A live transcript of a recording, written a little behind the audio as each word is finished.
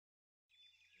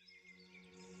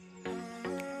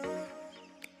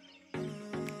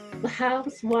The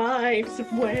Housewives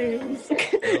of Wales.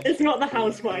 It's not the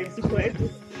Housewives of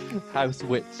Wales. House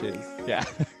witches, yeah.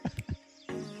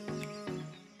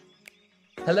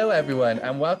 Hello everyone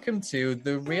and welcome to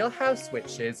the Real House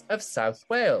Witches of South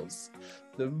Wales.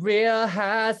 The Real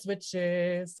House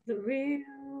Witches. The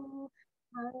Real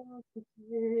House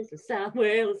Witches of South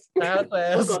Wales. South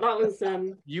Wales. Oh god, that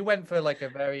was You went for like a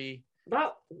very...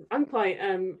 That I'm quite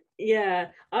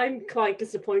I'm quite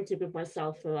disappointed with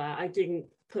myself for that. I didn't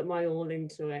put my all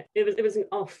into it. It was an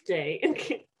off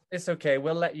day. It's okay,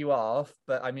 we'll let you off,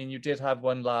 but I mean you did have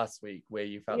one last week where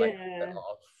you felt like you got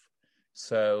off.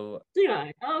 So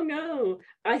yeah. Oh no.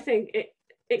 I think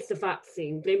it's the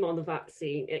vaccine. Blame on the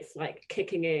vaccine. It's like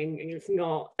kicking in and it's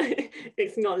not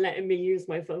it's not letting me use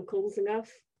my vocals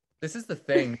enough. this is the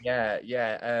thing, yeah.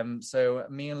 So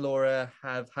me and Laura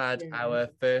have had our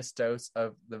first dose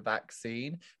of the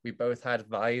vaccine. We both had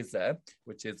Pfizer,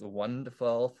 which is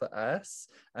wonderful for us.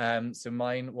 So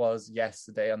mine was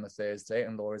yesterday on the Thursday,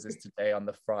 and Laura's is today on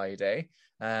the Friday.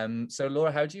 So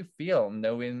Laura, how do you feel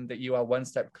knowing that you are one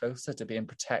step closer to being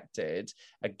protected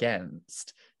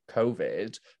against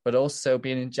COVID, but also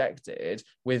being injected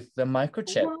with the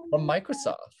microchip from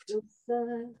Microsoft?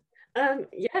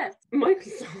 Yes,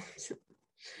 Microsoft.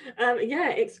 Yeah,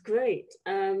 it's great.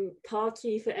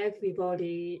 Party for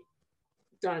everybody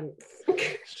dance.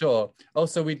 Sure.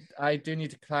 Also, I do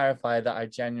need to clarify that I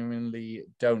genuinely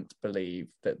don't believe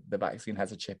that the vaccine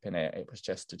has a chip in it. It was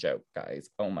just a joke, guys.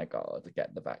 Oh my God,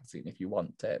 get the vaccine if you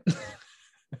want it.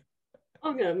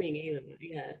 Oh no, me neither.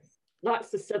 Yes. That's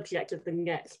the subject of the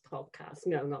next podcast.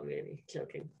 No, not really.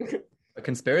 Joking.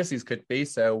 Conspiracies could be,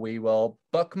 so we will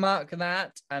bookmark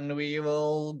that and we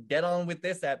will get on with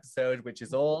this episode, which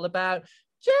is all about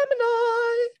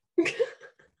Gemini.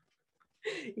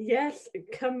 Yes,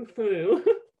 come through.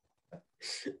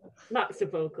 That's a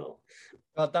vocal.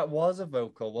 God, that was a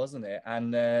vocal, wasn't it?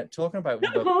 And talking about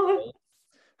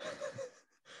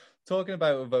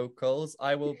vocals,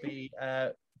 I will be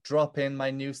dropping my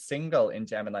new single in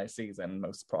Gemini SZN,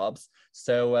 most probs.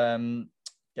 So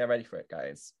get ready for it,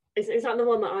 guys. Is that the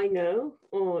one that I know,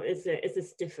 or is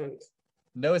this different?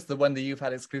 No, it's the one that you've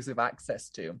had exclusive access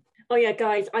to. Oh yeah,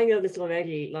 guys, I know this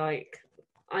already. Like,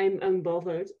 I'm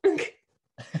unbothered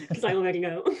because I already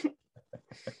know.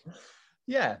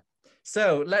 Yeah.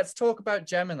 So let's talk about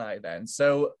Gemini then.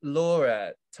 So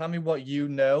Laura, tell me what you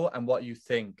know and what you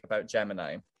think about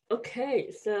Gemini.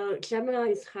 Okay, so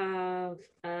Geminis have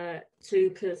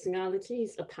two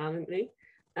personalities, apparently.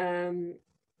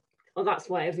 Well, that's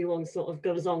what everyone sort of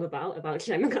goes on about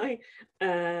Gemini.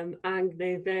 And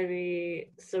they're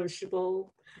very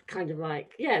sociable, kind of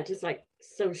like, just like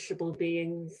sociable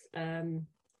beings,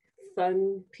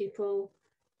 fun people,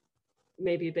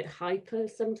 maybe a bit hyper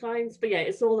sometimes. But yeah,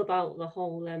 it's all about the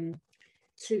whole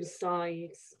two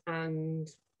sides and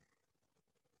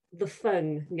the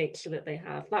fun nature that they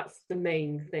have. That's the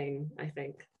main thing, I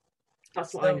think.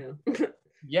 That's what I know.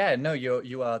 Yeah, no,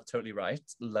 you are totally right.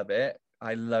 Love it.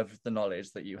 I love the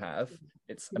knowledge that you have.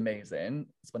 It's amazing.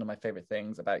 It's one of my favorite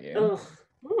things about you.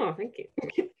 Oh, thank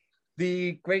you.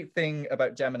 The great thing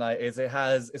about Gemini is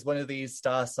it's one of these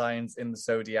star signs in the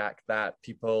zodiac that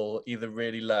people either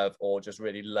really love or just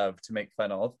really love to make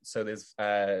fun of. So there's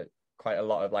quite a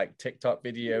lot of like TikTok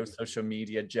videos, social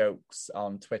media jokes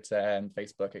on Twitter and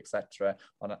Facebook, etc.,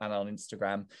 and on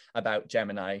Instagram about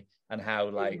Gemini and how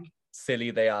like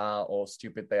silly they are or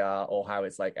stupid they are, or how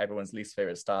it's like everyone's least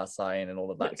favorite star sign and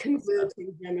all of that.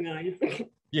 Converting Gemini.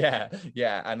 Yeah,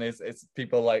 and it's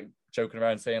people like joking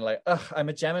around saying like, "Ugh, I'm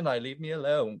a Gemini, leave me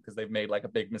alone," because they've made like a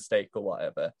big mistake or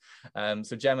whatever.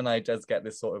 So Gemini does get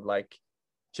this sort of like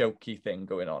jokey thing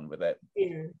going on with it.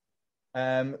 Yeah.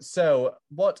 So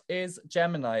what is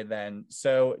Gemini then?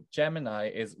 So Gemini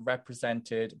is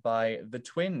represented by the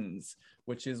twins,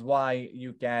 which is why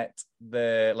you get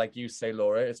like you say,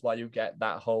 Laura, it's why you get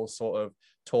that whole sort of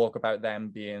talk about them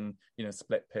being,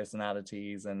 split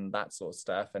personalities and that sort of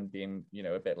stuff, and being,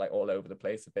 a bit like all over the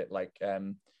place, a bit like,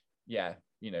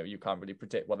 you can't really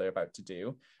predict what they're about to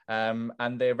do.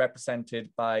 And they're represented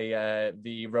by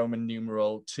the Roman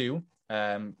numeral 2,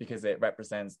 because it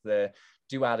represents the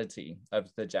duality of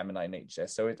the Gemini nature.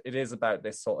 So it is about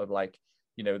this sort of like,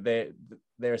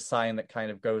 they're a sign that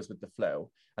kind of goes with the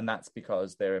flow, and that's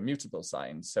because they're a mutable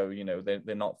sign. So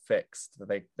they're not fixed.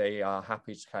 They are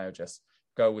happy to kind of just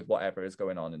go with whatever is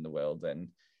going on in the world, and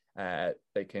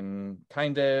they can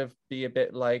kind of be a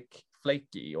bit like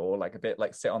flaky, or like a bit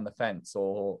like sit on the fence,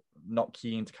 or not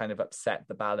keen to kind of upset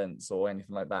the balance or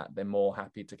anything like that. They're more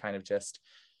happy to kind of just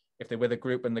if they're with a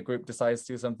group and the group decides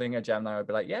to do something, a Gemini would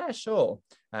be like, yeah, sure.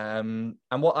 And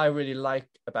what I really like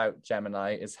about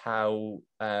Gemini is how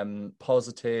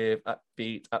positive,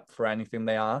 upbeat, up for anything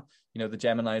they are. You know, the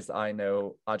Geminis that I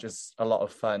know are just a lot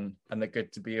of fun, and they're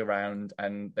good to be around,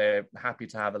 and they're happy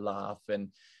to have a laugh, and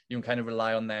you can kind of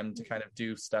rely on them to kind of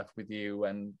do stuff with you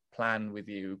and plan with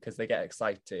you, because they get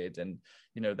excited, and,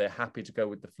 you know, they're happy to go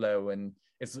with the flow. And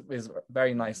it's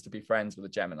very nice to be friends with a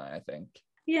Gemini, I think.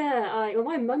 Yeah, well,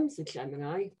 my mum's a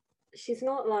Gemini. She's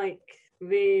not like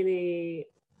really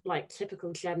like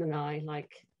typical Gemini.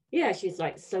 Like, yeah, she's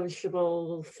like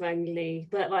sociable, friendly,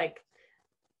 but like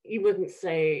you wouldn't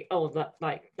say, oh,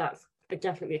 that's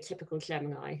definitely a typical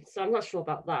Gemini. So I'm not sure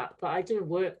about that, but I do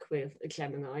work with a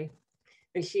Gemini,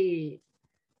 and she's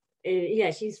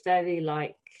very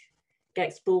like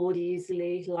gets bored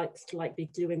easily, likes to like be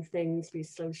doing things, be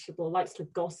sociable, likes to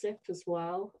gossip as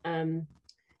well.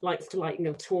 Likes to like, you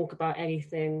know, talk about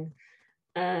anything.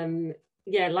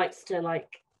 Likes to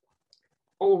like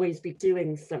always be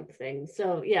doing something.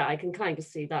 So yeah, I can kind of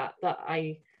see that, but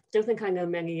I don't think I know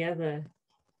many other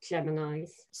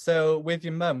Geminis. So with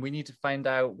your mum, we need to find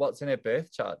out what's in her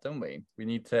birth chart, don't we? We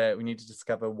need to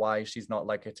discover why she's not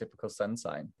like a typical sun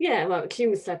sign. Yeah, well,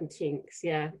 June 17th.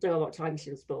 Yeah, don't know what time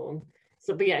she was born.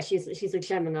 So, but yeah, she's a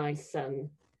Gemini sun.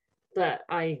 But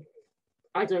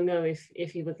I don't know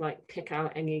if you would like pick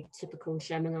out any typical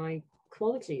Gemini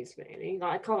qualities really.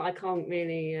 Like I can't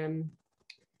really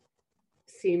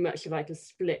see much of like a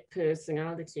split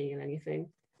personality or anything.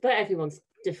 But everyone's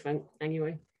different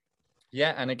anyway.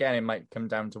 Yeah, and again, it might come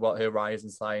down to what her rising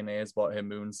sign is, what her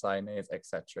moon sign is,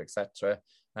 etc., etc.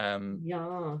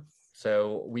 Yeah.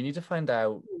 So we need to find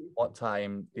out what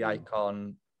time the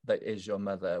icon that is your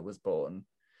mother was born,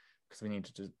 because we need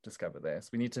to discover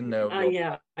this. We need to know.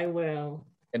 Yeah, I will.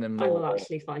 In a more I will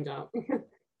actually find out.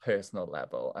 personal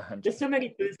level. 100%. There's so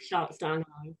many birth charts down.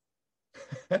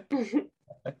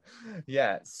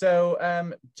 Yeah,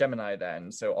 so Gemini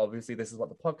then. So obviously this is what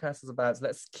the podcast is about, so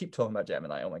let's keep talking about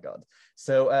Gemini. Oh my god.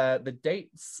 So the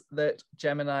dates that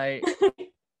Gemini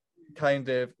kind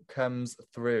of comes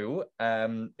through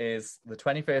is the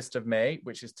 21st of May,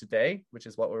 which is today, which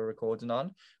is what we're recording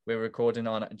on. We're recording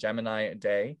on Gemini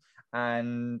Day,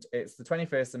 and it's the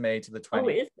 21st of May to the 20th. Oh,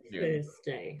 it is the June. first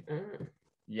day.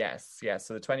 Yes.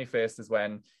 So the 21st is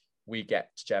when we get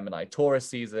Gemini. Taurus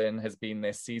season has been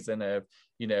this season of,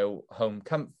 you know, home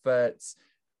comforts,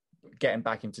 getting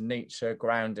back into nature,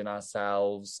 grounding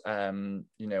ourselves,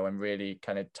 you know, and really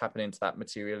kind of tapping into that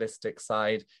materialistic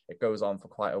side. It goes on for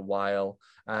quite a while.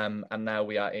 And now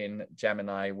we are in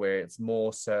Gemini, where it's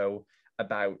more so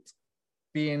about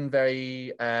being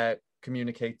very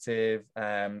communicative,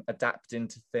 adapting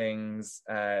to things,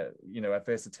 you know, a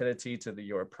versatility to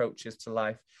your approaches to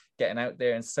life, getting out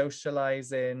there and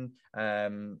socializing,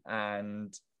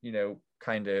 and, you know,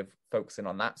 kind of focusing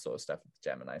on that sort of stuff with the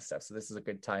Gemini stuff. So this is a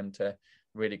good time to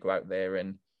really go out there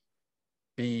and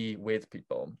be with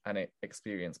people and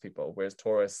experience people, whereas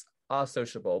Taurus are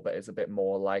sociable, but it's a bit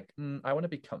more like, I want to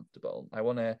be comfortable, I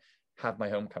want to have my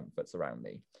home comforts around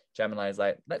me. Gemini is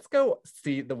like, let's go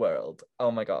see the world. Oh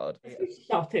my god.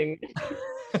 Shopping.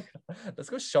 Let's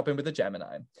go shopping with the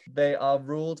Gemini. They are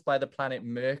ruled by the planet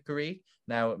Mercury.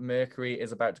 Now, Mercury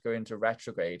is about to go into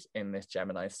retrograde in this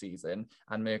Gemini season,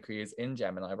 and Mercury is in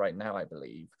Gemini right now, I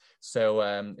believe. So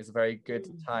it's a very good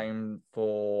time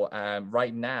for,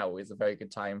 right now is a very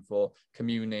good time for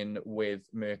communing with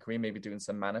Mercury, maybe doing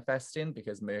some manifesting,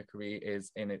 because Mercury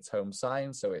is in its home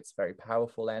sign, so it's very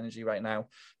powerful energy right now.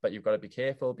 But you've got to be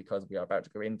careful, because we are about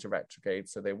to go into retrograde,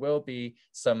 so there will be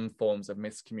some forms of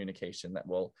miscommunication that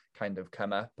will kind of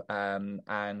come up, and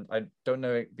I don't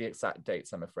know the exact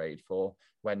dates, I'm afraid, for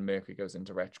when Mercury goes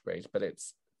into retrograde, but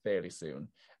it's fairly soon,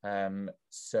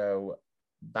 so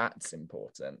that's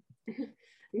important.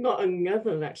 Not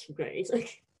another retrograde.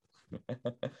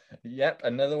 Yep,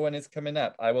 another one is coming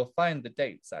up. I will find the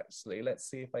dates, actually. Let's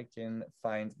see if I can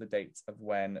find the dates of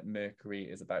when Mercury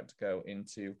is about to go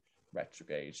into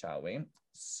retrograde, shall we?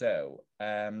 So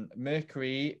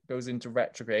Mercury goes into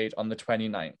retrograde on the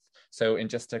 29th, so in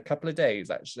just a couple of days,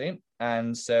 actually.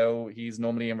 And so he's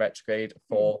normally in retrograde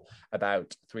for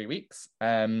about 3 weeks,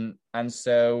 and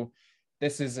so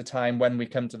this is a time when we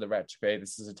come to the retrograde.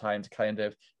 This is a time to kind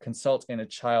of consult inner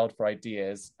child for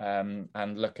ideas, and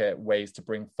look at ways to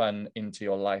bring fun into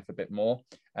your life a bit more.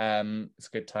 It's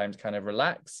a good time to kind of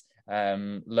relax,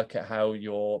 look at how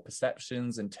your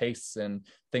perceptions and tastes and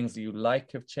things that you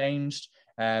like have changed.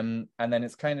 And then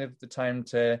it's kind of the time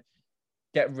to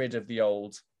get rid of the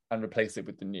old and replace it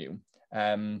with the new.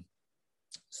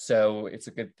 So it's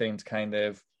a good thing to kind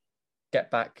of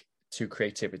get back to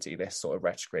creativity, this sort of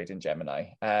retrograde in Gemini.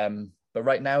 But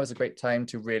right now is a great time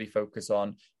to really focus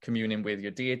on communing with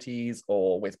your deities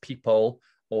or with people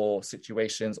or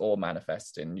situations or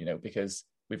manifesting, you know, because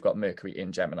we've got Mercury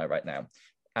in Gemini right now.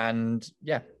 And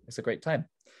yeah, it's a great time.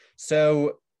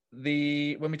 So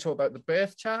when we talk about the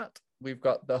birth chart, we've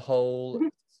got the whole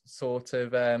sort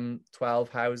of 12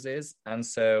 houses. And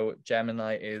so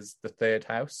Gemini is the third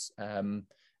house.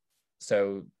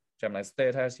 So Gemini's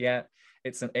third house, yeah.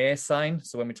 It's an air sign.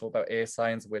 So when we talk about air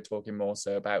signs, we're talking more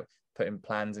so about putting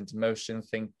plans into motion,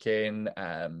 thinking,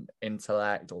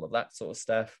 intellect, all of that sort of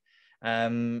stuff.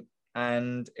 And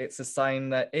it's a sign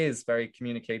that is very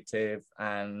communicative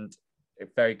and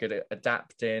very good at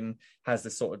adapting, has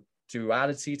this sort of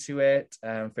duality to it,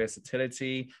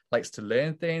 versatility, likes to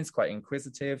learn things, quite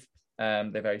inquisitive. They're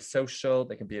very social.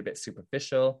 They can be a bit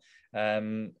superficial.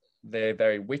 They're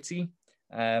very witty.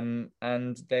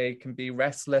 And they can be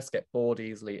restless, get bored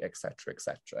easily, etc.,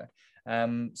 etc.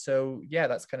 So yeah,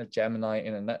 that's kind of Gemini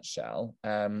in a nutshell.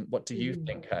 What do you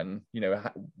think, Hun? You know,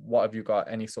 what have you got?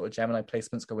 Any sort of Gemini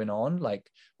placements going on? Like,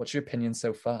 what's your opinion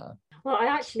so far? Well, I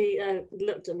actually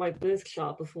looked at my birth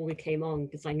chart before we came on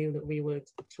because I knew that we would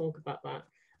talk about that,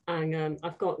 and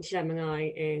I've got Gemini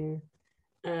in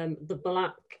the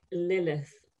Black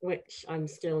Lilith, which I'm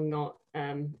still not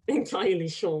entirely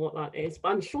sure what that is, but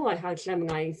I'm sure I had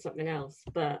Gemini in something else,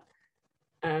 but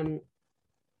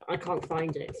I can't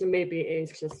find it. So maybe it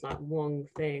is just that one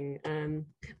thing.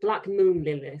 Black Moon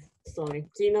Lilith, sorry.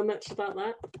 Do you know much about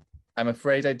that? I'm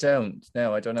afraid I don't.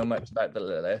 No, I don't know much about the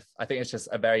Lilith. I think it's just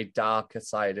a very darker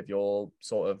side of your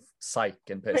sort of psyche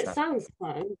and personality. It sounds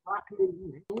fun. Black Moon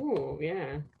Lilith. Oh,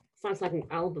 yeah. Sounds like an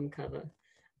album cover.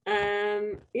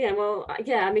 Yeah, well,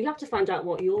 yeah, I mean, you have to find out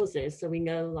what yours is so we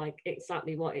know like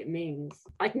exactly what it means.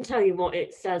 I can tell you what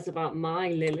it says about my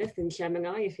Lilith in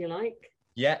Gemini if you like.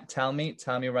 Yeah, tell me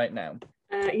right now.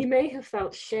 You may have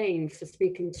felt shame for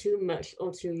speaking too much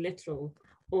or too little,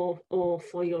 or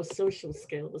for your social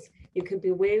skills. You can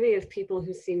be wary of people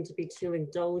who seem to be too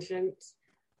indulgent,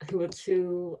 who are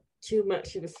too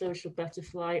much of a social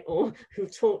butterfly, or who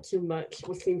talk too much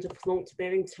or seem to flaunt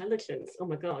their intelligence. Oh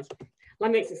my God.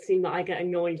 That makes it seem that I get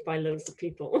annoyed by loads of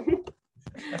people.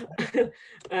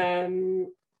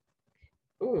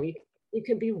 You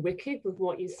can be wicked with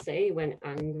what you say when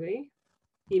angry.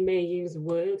 You may use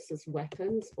words as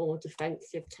weapons or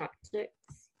defensive tactics.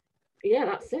 Yeah,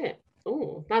 that's it.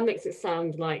 Oh, that makes it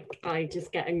sound like I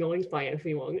just get annoyed by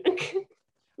everyone.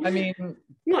 I mean,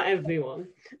 not everyone.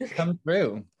 Come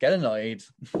through, get annoyed.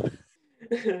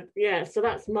 Yeah, so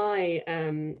that's my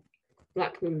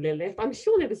Black Moon Lilith. I'm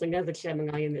sure there was another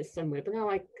Gemini in this somewhere, but now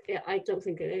I don't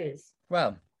think it is.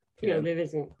 Well, no, there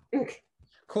isn't.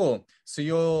 Cool. So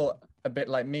you're a bit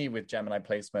like me with Gemini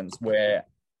placements, where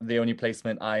the only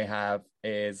placement I have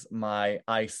is my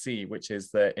IC, which is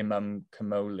the Imam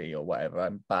Kamoli or whatever.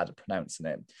 I'm bad at pronouncing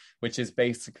it, which is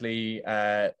basically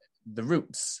the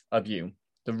roots of you,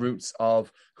 the roots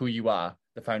of who you are,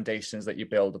 the foundations that you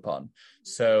build upon.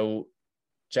 So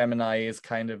Gemini is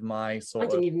kind of my sort of...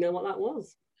 I didn't even know what that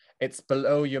was. It's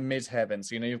below your midheaven.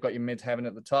 So, you know, you've got your midheaven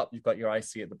at the top, you've got your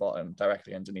IC at the bottom,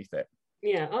 directly underneath it.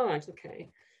 Yeah, all right, okay.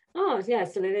 Oh, yeah,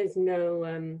 so there is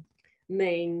no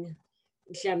main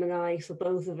Gemini for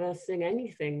both of us in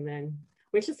anything then,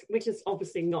 which is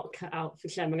obviously not cut out for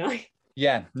Gemini.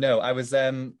 Yeah, no, I was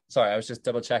sorry, I was just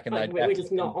double checking that. We're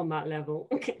just not on that level.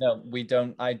 No, we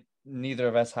don't. Neither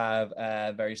of us have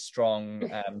a very strong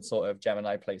sort of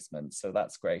Gemini placement, so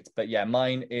that's great. But yeah,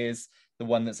 mine is the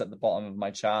one that's at the bottom of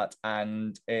my chart,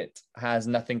 and it has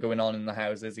nothing going on in the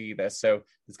houses either. So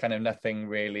there's kind of nothing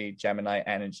really Gemini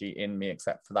energy in me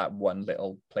except for that one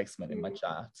little placement in my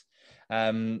chart.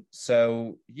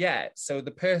 So yeah, so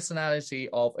the personality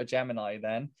of a Gemini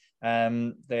then,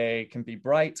 they can be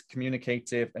bright,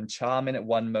 communicative and charming at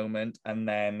one moment, and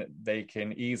then they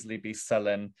can easily be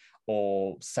sullen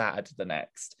or sad the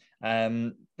next.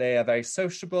 They are very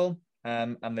sociable,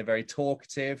 and they're very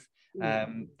talkative.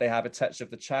 They have a touch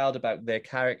of the child about their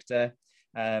character.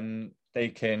 They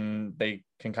can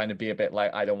kind of be a bit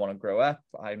like, I don't want to grow up,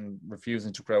 I'm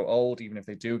refusing to grow old. Even if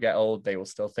they do get old, they will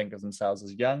still think of themselves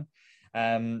as young.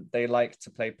 They like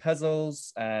to play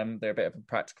puzzles. They're a bit of a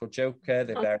practical joker.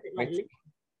 They're very witty.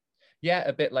 Yeah,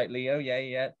 a bit like Leo.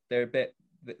 Yeah.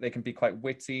 They can be quite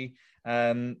witty.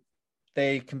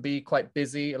 They can be quite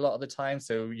busy a lot of the time.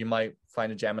 So you might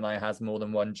find a Gemini has more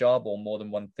than one job or more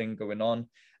than one thing going on.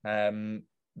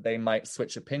 They might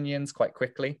switch opinions quite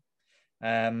quickly.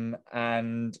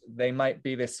 And they might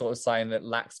be this sort of sign that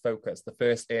lacks focus. The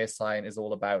first air sign is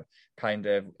all about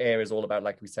air is all about,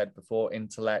 like we said before,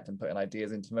 intellect and putting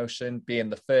ideas into motion. Being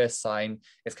the first sign,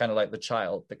 it's kind of like the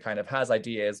child that kind of has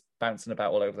ideas bouncing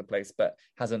about all over the place, but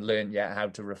hasn't learned yet how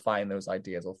to refine those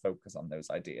ideas or focus on those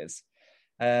ideas.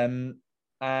 And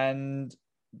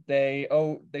they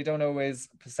don't always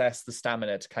possess the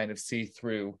stamina to kind of see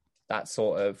through that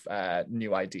sort of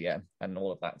new idea and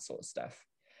all of that sort of stuff.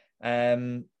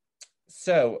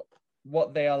 So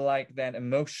what they are like then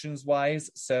emotions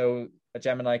wise. So a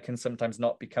Gemini can sometimes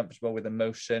not be comfortable with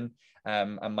emotion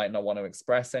and might not want to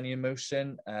express any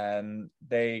emotion.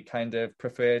 They kind of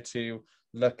prefer to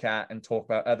look at and talk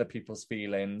about other people's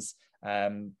feelings,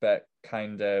 but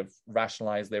kind of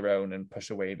rationalize their own and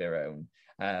push away their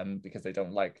own, because they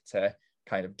don't like to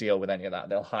kind of deal with any of that.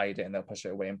 They'll hide it and they'll push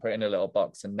it away and put it in a little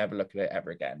box and never look at it ever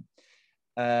again.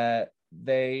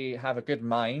 They have a good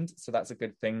mind, so that's a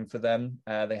good thing for them.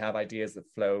 They have ideas that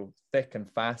flow thick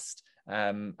and fast,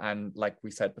 and like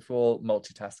we said before,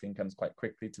 multitasking comes quite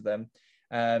quickly to them.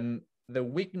 The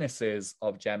weaknesses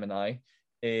of Gemini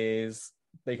is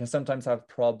they can sometimes have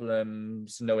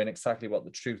problems knowing exactly what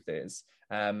the truth is,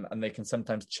 and they can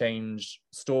sometimes change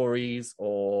stories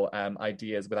or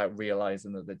ideas without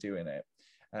realizing that they're doing it.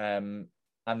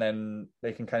 And then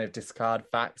they can kind of discard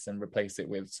facts and replace it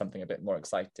with something a bit more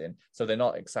exciting. So they're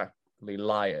not exactly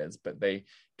liars, but they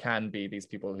can be these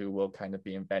people who will kind of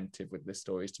be inventive with the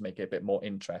stories to make it a bit more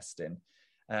interesting.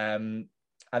 And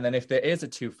then if there is a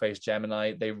two-faced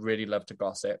Gemini, they really love to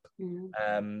gossip.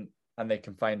 And they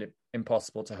can find it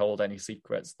impossible to hold any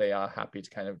secrets. They are happy to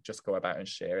kind of just go about and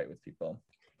share it with people.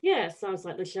 Yeah, sounds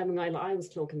like the Gemini that I was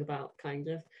talking about, kind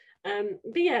of. But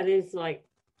yeah, there's like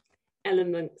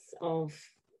elements of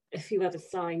a few other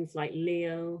signs like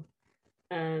Leo.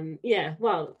 Yeah,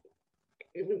 well,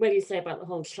 when you say about the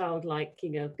whole childlike,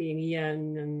 being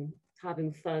young and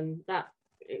having fun, that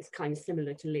it's kind of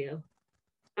similar to Leo,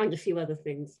 and a few other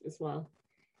things as well.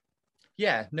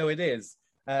 Yeah, no, it is.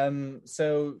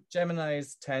 So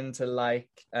Geminis tend to like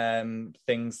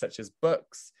things such as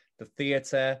books, the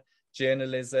theatre,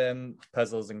 journalism,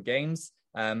 puzzles and games,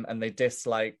 and they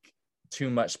dislike too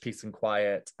much peace and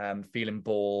quiet, feeling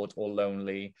bored or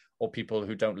lonely, or people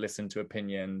who don't listen to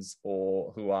opinions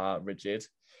or who are rigid.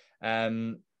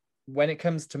 When it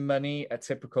comes to money, a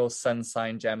typical sun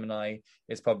sign Gemini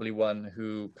is probably one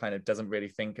who kind of doesn't really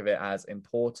think of it as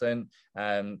important.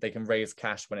 They can raise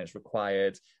cash when it's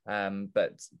required,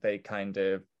 but they kind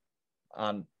of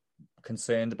aren't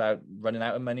concerned about running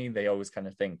out of money. They always kind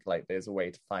of think like there's a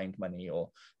way to find money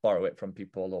or borrow it from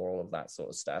people or all of that sort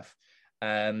of stuff.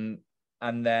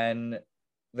 And then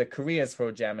the careers for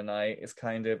a Gemini is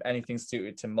kind of anything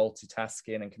suited to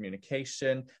multitasking and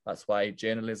communication. That's why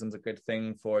journalism is a good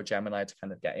thing for a Gemini to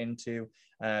kind of get into.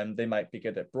 They might be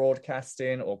good at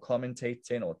broadcasting or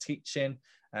commentating or teaching.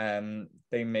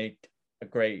 They make a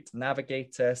great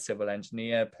navigator, civil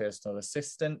engineer, personal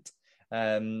assistant.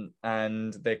 And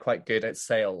they're quite good at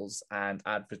sales and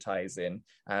advertising,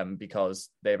 because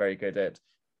they're very good at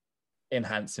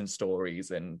enhancing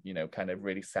stories and kind of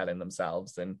really selling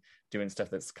themselves and doing stuff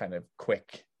that's kind of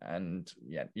quick and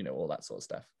all that sort of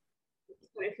stuff.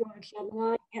 So if you're a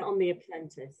Gemini, get on The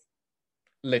Apprentice.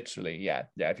 Literally, yeah.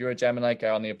 If you're a Gemini,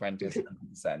 get on The Apprentice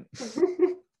 100%.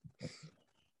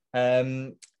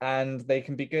 And they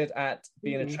can be good at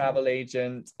being a travel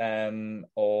agent,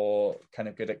 or kind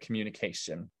of good at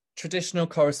communication. Traditional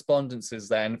correspondences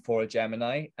then for a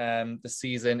Gemini. The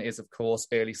season is, of course,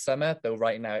 early summer, though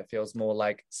right now it feels more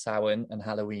like Samhain and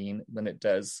Halloween than it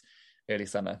does early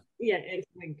summer. Yeah, it's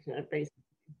winter, basically.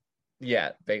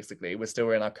 Yeah, basically. We're still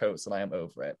wearing our coats and I am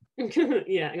over it.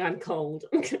 Yeah, and I'm cold.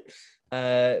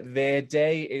 Their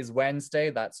day is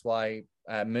Wednesday. That's why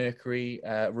Mercury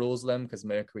rules them, because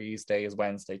Mercury's day is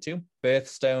Wednesday too.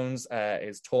 Birthstones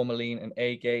is tourmaline and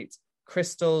agate.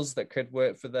 Crystals that could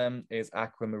work for them is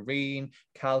aquamarine,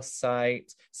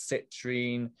 calcite,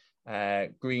 citrine,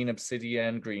 green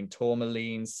obsidian, green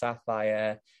tourmaline,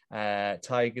 sapphire,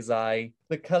 tiger's eye.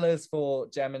 The colors for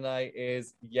Gemini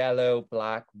is yellow,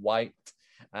 black, white,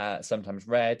 sometimes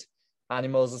red.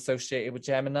 Animals associated with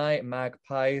Gemini: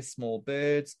 magpies, small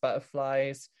birds,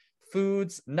 butterflies.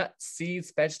 Foods: nuts,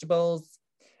 seeds, vegetables.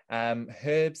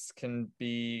 Herbs can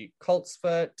be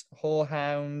coltsfoot,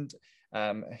 horehound,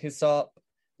 hyssop,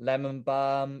 lemon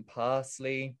balm,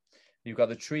 parsley. You've got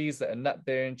the trees that are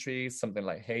nut-bearing trees, something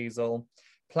like hazel.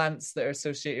 Plants that are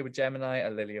associated with Gemini are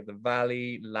lily of the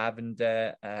valley,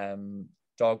 lavender,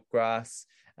 doggrass.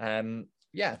 So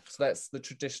that's the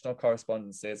traditional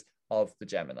correspondences of the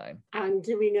Gemini. And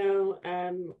do we know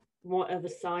what other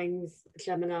signs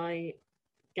Gemini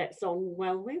gets on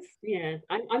well with. Yeah,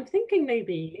 I'm thinking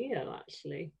maybe Leo,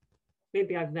 actually.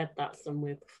 Maybe I've read that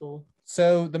somewhere before.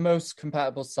 So the most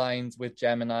compatible signs with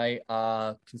Gemini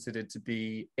are considered to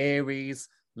be Aries,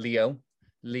 Leo,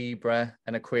 Libra,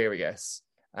 and Aquarius.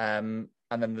 And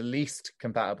then the least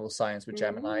compatible signs with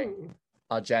Gemini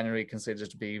are generally considered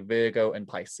to be Virgo and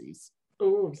Pisces.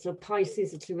 Oh, so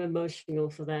Pisces are too emotional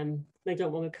for them. They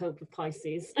don't want to cope with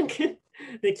Pisces.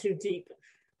 They're too deep.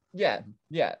 Yeah,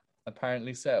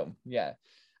 apparently so. Yeah.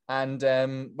 And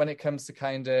when it comes to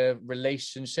kind of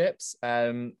relationships,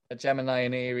 a Gemini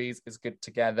and Aries is good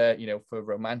together, for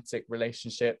romantic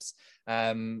relationships.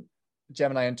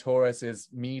 Gemini and Taurus is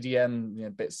medium, a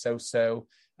bit so-so.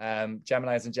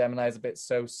 Geminis and Geminis a bit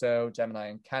so-so. Gemini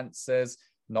and Cancers,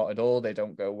 not at all. They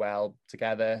don't go well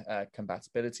together,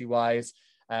 compatibility-wise.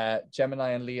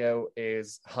 Gemini and Leo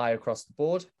is high across the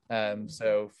board.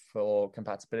 So for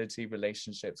compatibility,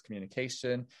 relationships,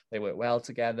 communication, they work well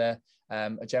together.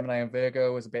 A Gemini and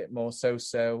Virgo is a bit more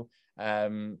so-so.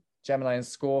 Gemini and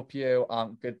Scorpio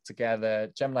aren't good together.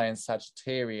 Gemini and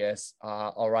Sagittarius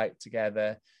are all right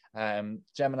together.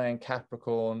 Gemini and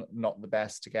Capricorn, not the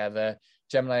best together.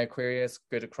 Gemini Aquarius,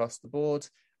 good across the board.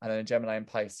 And then Gemini and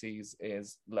Pisces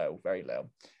is low, very low.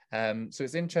 So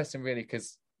it's interesting, really,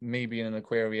 because me being an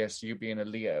Aquarius, you being a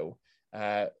Leo,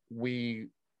 we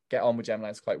get on with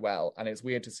Geminis quite well. And it's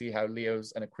weird to see how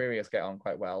Leos and Aquarius get on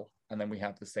quite well. And then we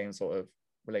have the same sort of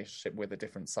relationship with a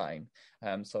different sign.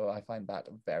 So I find that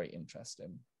very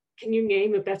interesting. Can you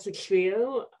name a better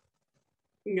trio?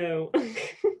 No.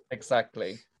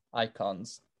 Exactly.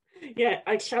 Icons. Yeah,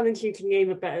 I challenge you to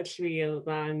name a better trio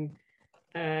than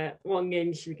what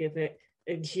name should we give it?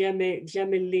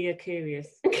 Gemini Aquarius.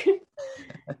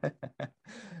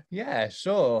 Yeah,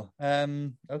 sure.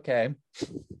 Okay.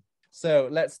 So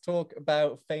let's talk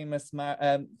about famous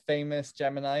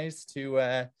Geminis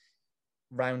to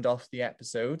round off the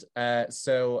episode.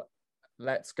 So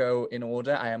let's go in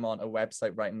order. I am on a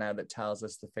website right now that tells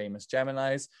us the famous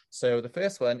Geminis. So the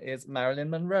first one is Marilyn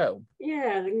Monroe.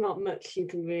 Yeah, there's not much you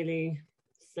can really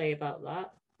say about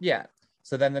that. Yeah.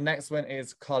 So then the next one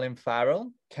is Colin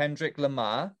Farrell, Kendrick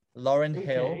Lamar, Lauryn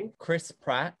Hill, Chris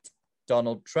Pratt,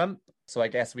 Donald Trump. So I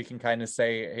guess we can kind of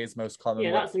say his most common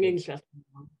one. Yeah, that's an interesting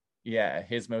one. Yeah,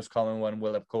 his most common one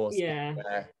will, of course, be,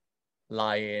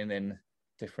 lying in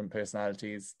different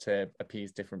personalities to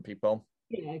appease different people.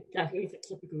 Yeah, definitely a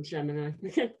typical Gemini.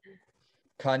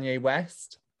 Kanye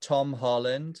West, Tom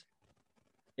Holland,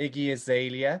 Iggy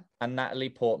Azalea, and Natalie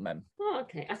Portman. Oh,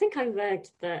 okay. I think I read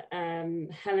that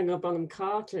Helena Bonham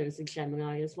Carter is a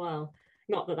Gemini as well.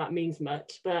 Not that that means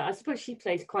much, but I suppose she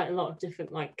plays quite a lot of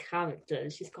different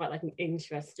characters. She's quite an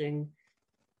interesting,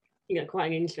 quite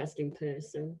an interesting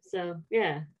person. So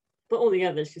yeah, but all the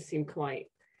others just seem quite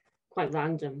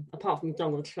random, apart from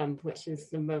Donald Trump, which is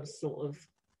the most sort of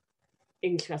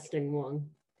interesting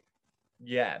one.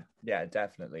 Yeah,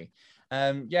 definitely.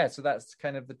 So that's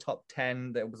kind of the top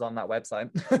 10 that was on that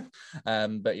website.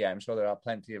 But yeah, I'm sure there are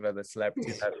plenty of other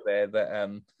celebrities out there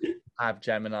that have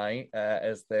Gemini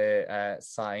as their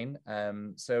sign.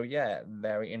 So yeah,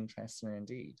 very interesting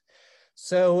indeed.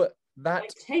 So that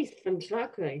taste from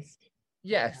Drag Race.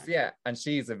 Yes, yeah. And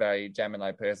she's a very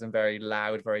Gemini person, very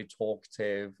loud, very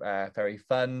talkative, very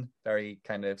fun, very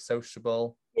kind of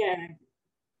sociable. Yeah.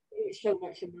 So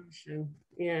much emotion.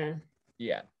 Yeah.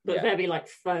 Yeah. But very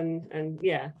fun and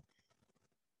yeah.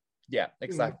 Yeah,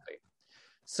 exactly.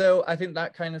 So I think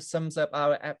that kind of sums up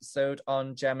our episode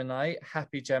on Gemini.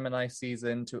 Happy Gemini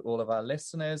season to all of our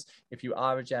listeners. If you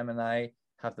are a Gemini,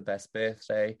 have the best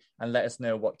birthday and let us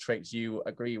know what traits you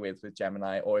agree with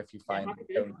Gemini, or if you find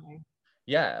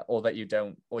or that you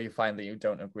don't, or you find that you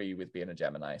don't agree with being a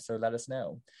Gemini. So let us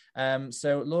know.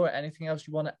 So Laura, anything else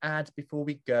you want to add before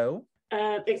we go?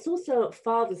 It's also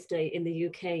Father's Day in the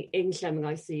UK in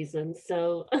Gemini season,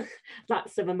 so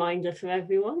that's a reminder for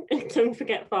everyone. Don't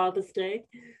forget Father's Day.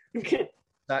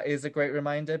 That is a great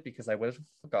reminder because I would have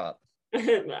forgot. I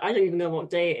don't even know what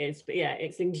day it is, but yeah,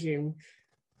 it's in June.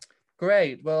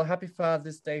 Great. Well, happy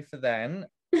Father's Day for then.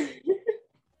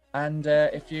 And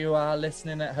if you are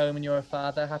listening at home and you're a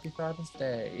father, happy Father's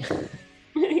Day.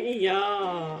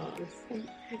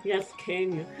 Yes,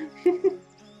 King.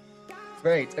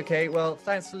 Great. Okay, well,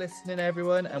 thanks for listening,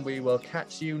 everyone, and we will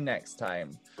catch you next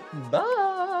time.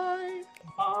 Bye.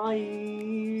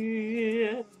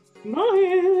 Bye.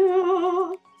 Bye.